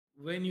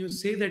When you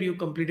say that you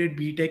completed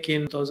BTech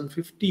in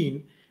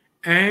 2015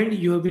 and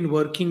you have been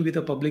working with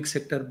a public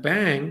sector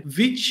bank,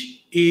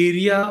 which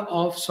area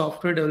of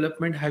software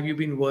development have you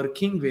been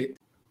working with?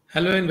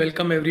 Hello and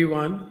welcome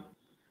everyone.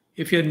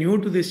 If you're new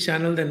to this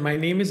channel, then my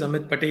name is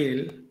Amit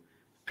Patel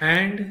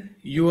and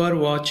you are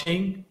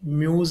watching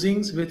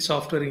Musings with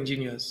Software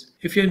Engineers.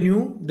 If you're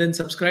new, then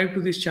subscribe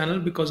to this channel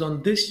because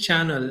on this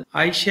channel,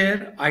 I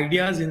share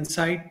ideas,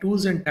 insight,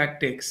 tools, and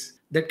tactics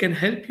that can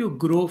help you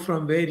grow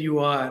from where you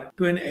are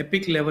to an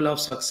epic level of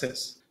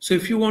success. So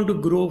if you want to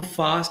grow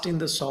fast in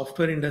the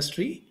software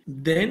industry,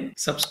 then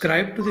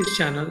subscribe to this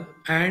channel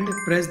and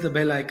press the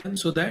bell icon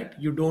so that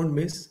you don't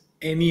miss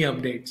any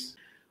updates.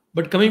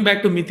 But coming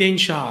back to Miten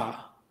Shah,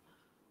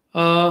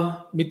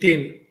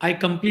 Miten, I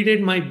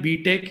completed my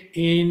BTech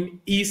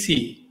in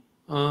EC.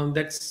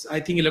 That's,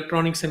 I think,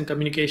 electronics and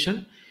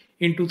communication.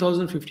 In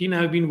 2015,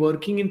 I have been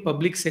working in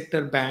public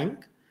sector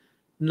bank.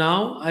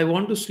 Now I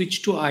want to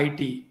switch to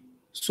IT.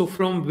 So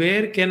from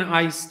where can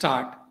I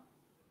start?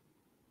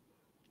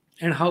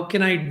 And how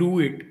can I do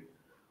it?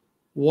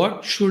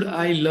 What should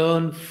I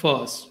learn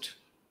first?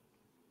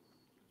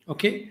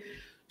 Okay.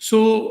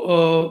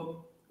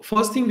 So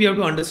first thing we have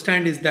to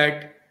understand is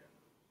that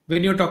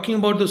when you're talking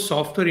about the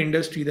software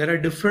industry, there are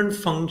different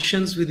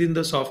functions within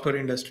the software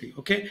industry.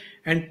 Okay.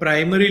 And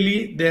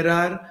primarily there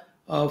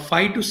are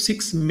 5 to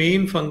 6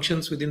 main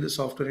functions within the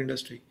software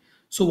industry.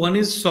 So one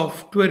is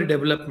software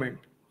development.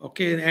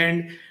 Okay.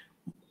 And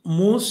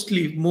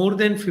mostly more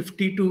than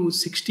 50 to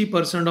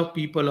 60% of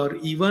people, or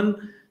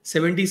even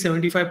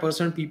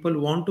 70-75% people,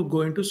 want to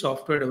go into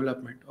software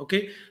development.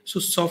 Okay,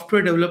 so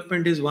software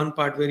development is one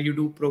part where you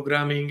do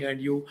programming and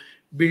you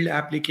build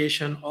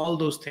application, all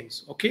those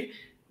things. Okay,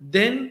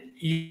 then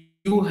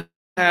you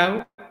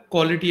have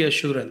quality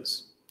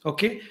assurance.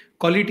 Okay,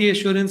 quality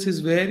assurance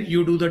is where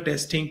you do the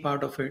testing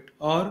part of it,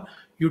 or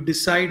you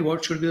decide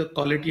what should be the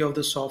quality of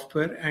the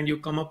software and you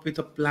come up with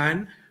a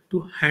plan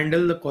to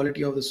handle the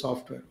quality of the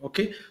software.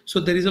 Okay, so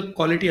there is a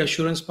quality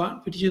assurance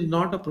part which is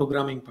not a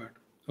programming part.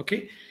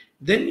 Okay,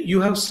 then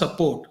you have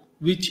support,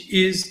 which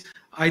is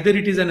either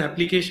it is an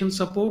application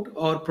support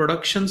or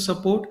production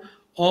support,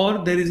 or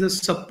there is a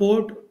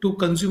support to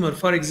consumer.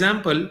 For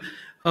example,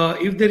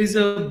 if there is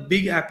a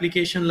big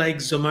application like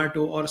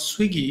Zomato or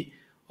Swiggy,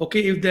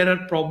 okay, if there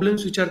are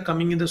problems which are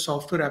coming in the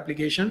software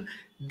application,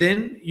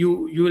 then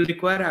you will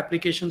require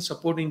application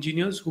support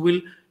engineers who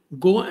will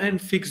go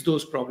and fix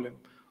those problems.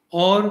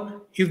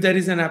 Or if there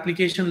is an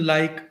application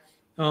like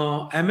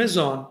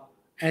Amazon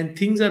and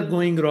things are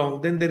going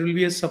wrong, then there will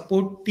be a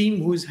support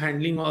team who is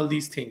handling all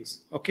these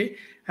things. Okay,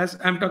 as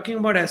I'm talking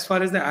about as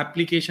far as the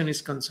application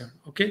is concerned.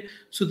 Okay,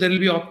 so there will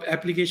be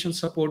application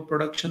support,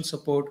 production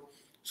support.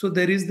 So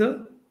there is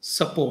the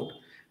support.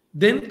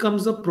 Then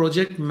comes the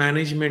project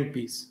management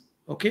piece.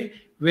 Okay,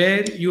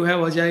 where you have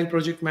agile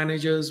project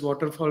managers,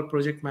 waterfall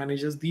project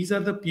managers. These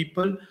are the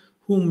people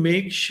who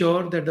make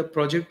sure that the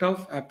project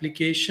of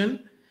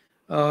application,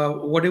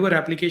 whatever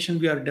application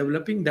we are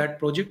developing, that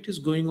project is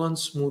going on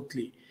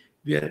smoothly.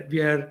 We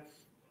are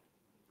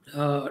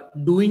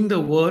doing the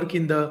work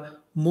in the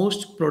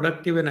most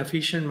productive and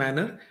efficient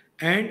manner,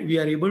 and we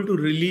are able to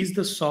release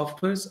the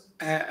softwares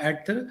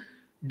at the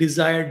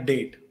desired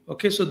date.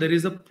 Okay, so there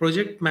is a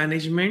project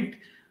management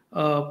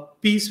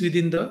piece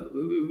within the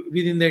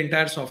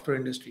entire software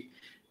industry.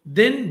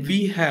 Then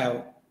we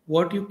have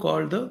what you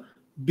call the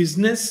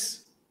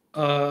business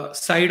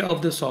side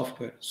of the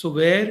software. So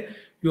where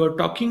you are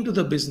talking to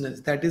the business,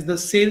 that is the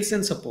sales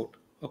and support.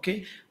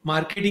 Okay,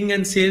 marketing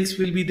and sales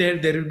will be there.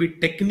 There will be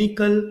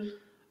technical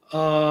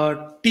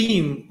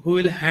team who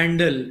will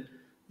handle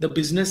the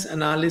business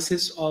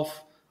analysis of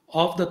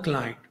the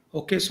client.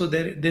 Okay, so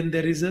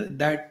there is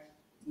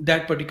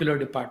that particular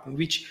department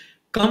which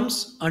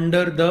comes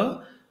under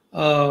the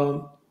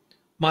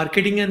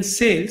marketing and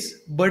sales,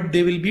 but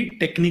they will be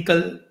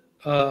technical.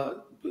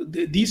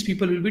 These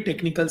people will be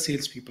technical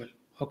sales people.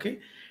 Okay,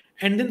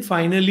 and then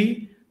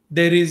finally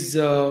there is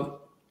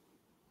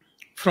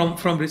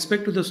from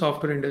respect to the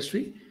software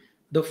industry,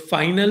 the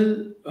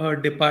final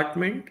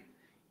department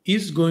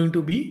is going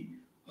to be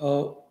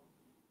the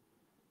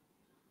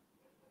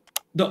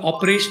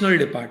operational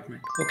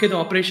department. Okay, the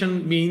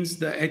operation means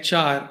the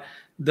HR,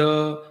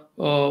 the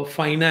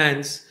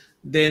finance,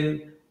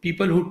 then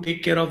people who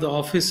take care of the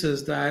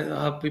offices,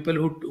 the people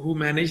who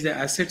manage the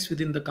assets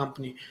within the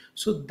company.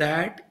 So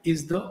that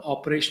is the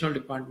operational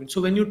department. So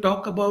when you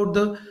talk about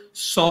the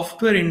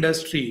software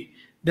industry,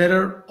 there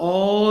are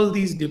all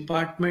these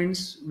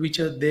departments which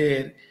are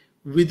there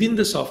within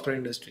the software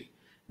industry.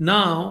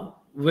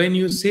 Now, when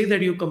you say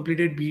that you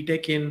completed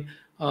BTech in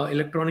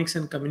electronics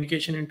and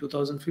communication in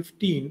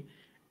 2015,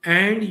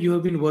 and you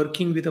have been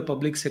working with a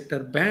public sector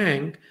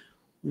bank,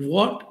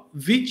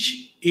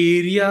 which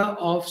area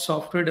of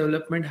software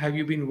development have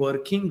you been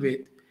working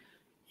with?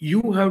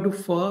 You have to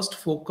first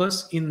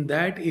focus in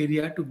that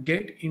area to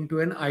get into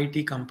an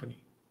IT company.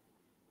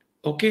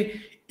 Okay,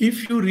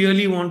 if you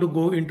really want to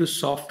go into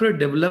software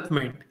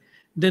development,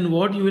 then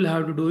what you will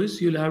have to do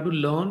is you'll have to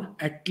learn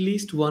at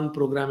least one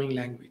programming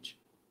language.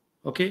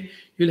 Okay,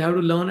 you'll have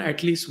to learn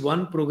at least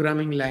one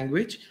programming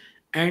language,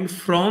 and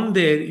from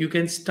there you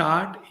can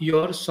start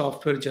your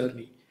software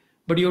journey.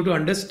 But you have to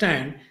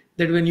understand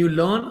that when you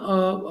learn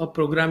a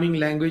programming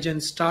language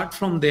and start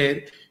from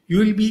there, you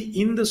will be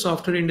in the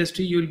software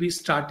industry, you will be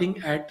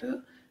starting at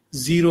a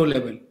zero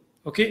level.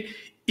 Okay,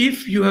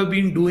 if you have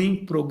been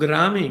doing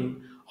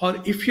programming, or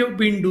if you have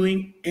been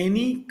doing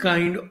any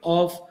kind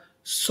of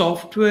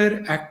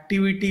software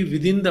activity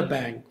within the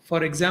bank,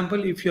 for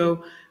example, if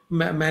you're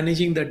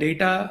managing the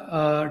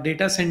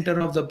data center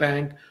of the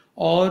bank,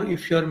 or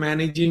if you're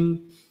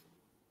managing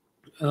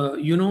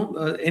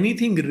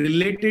anything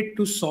related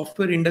to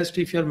software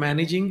industry, if you're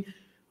managing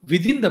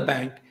within the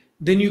bank,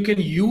 then you can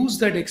use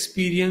that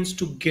experience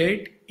to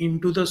get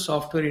into the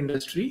software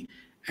industry,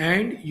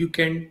 and you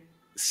can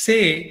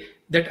say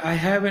that I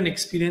have an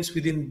experience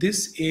within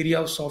this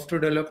area of software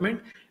development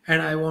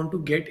and I want to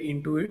get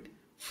into it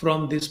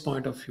from this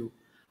point of view.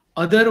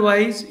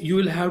 Otherwise you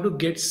will have to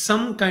get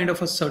some kind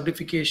of a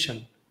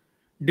certification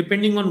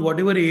depending on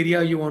whatever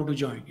area you want to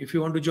join. If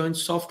you want to join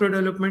software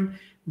development,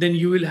 then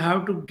you will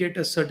have to get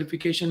a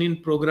certification in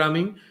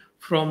programming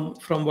from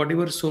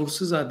whatever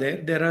sources are there.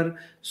 There are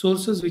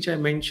sources which I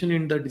mentioned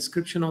in the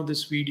description of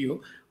this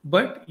video,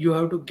 but you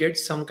have to get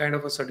some kind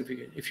of a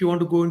certificate. If you want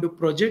to go into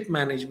project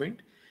management,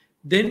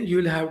 then you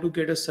will have to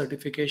get a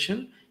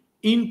certification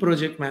in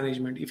project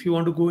management. If you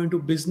want to go into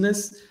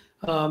business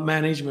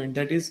management,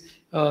 that is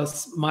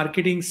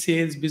marketing,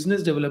 sales,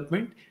 business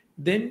development,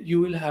 then you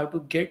will have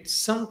to get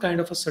some kind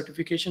of a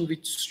certification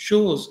which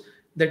shows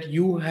that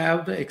you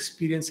have the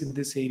experience in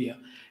this area.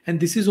 And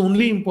this is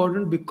only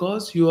important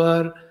because you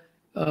are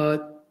uh,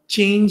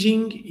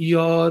 changing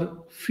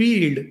your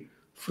field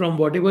from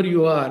whatever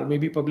you are,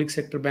 maybe public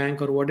sector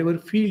bank or whatever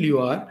field you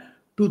are,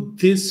 to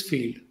this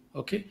field.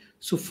 Okay,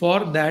 so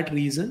for that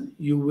reason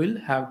you will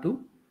have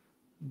to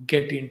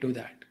get into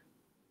that.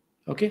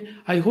 Okay,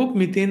 I hope,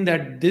 Miten,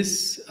 that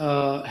this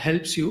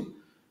helps you,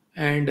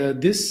 and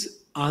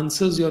this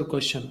answers your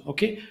question.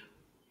 Okay,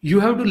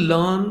 you have to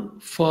learn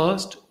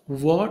first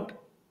what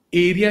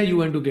area you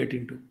want to get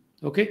into.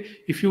 Okay,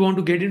 if you want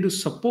to get into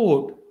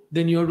support,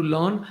 then you have to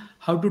learn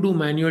how to do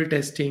manual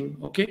testing.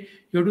 Okay,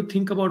 you have to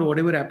think about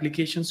whatever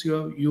applications you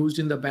have used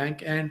in the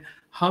bank and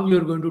how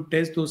you're going to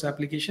test those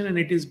applications. And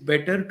it is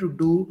better to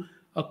do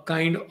a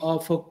kind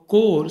of a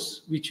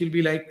course which will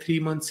be like 3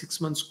 months, 6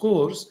 months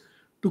course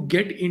to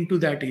get into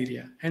that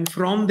area. And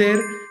from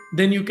there,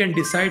 then you can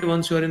decide,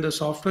 once you are in the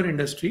software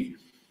industry,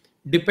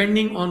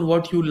 depending on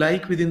what you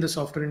like within the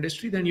software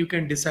industry, then you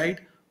can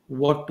decide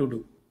what to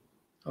do.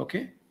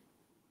 Okay,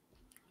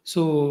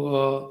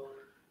 so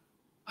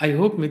I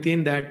hope,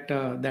 Mithun, that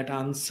that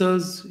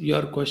answers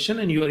your question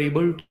and you are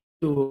able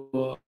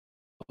to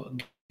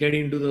get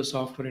into the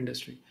software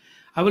industry.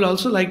 I will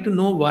also like to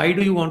know, why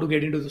do you want to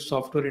get into the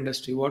software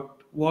industry?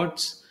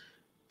 What's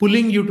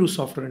pulling you to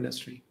software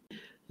industry?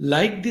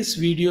 Like this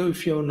video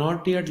if you have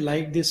not yet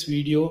liked this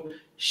video.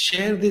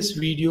 Share this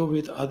video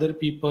with other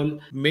people.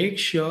 Make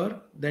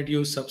sure that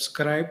you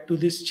subscribe to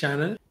this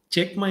channel.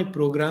 Check my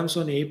programs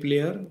on A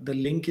Player. The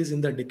link is in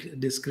the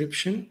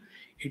description.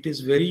 It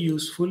is very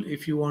useful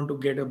if you want to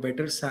get a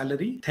better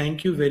salary.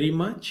 Thank you very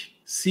much.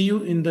 See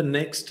you in the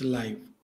next live.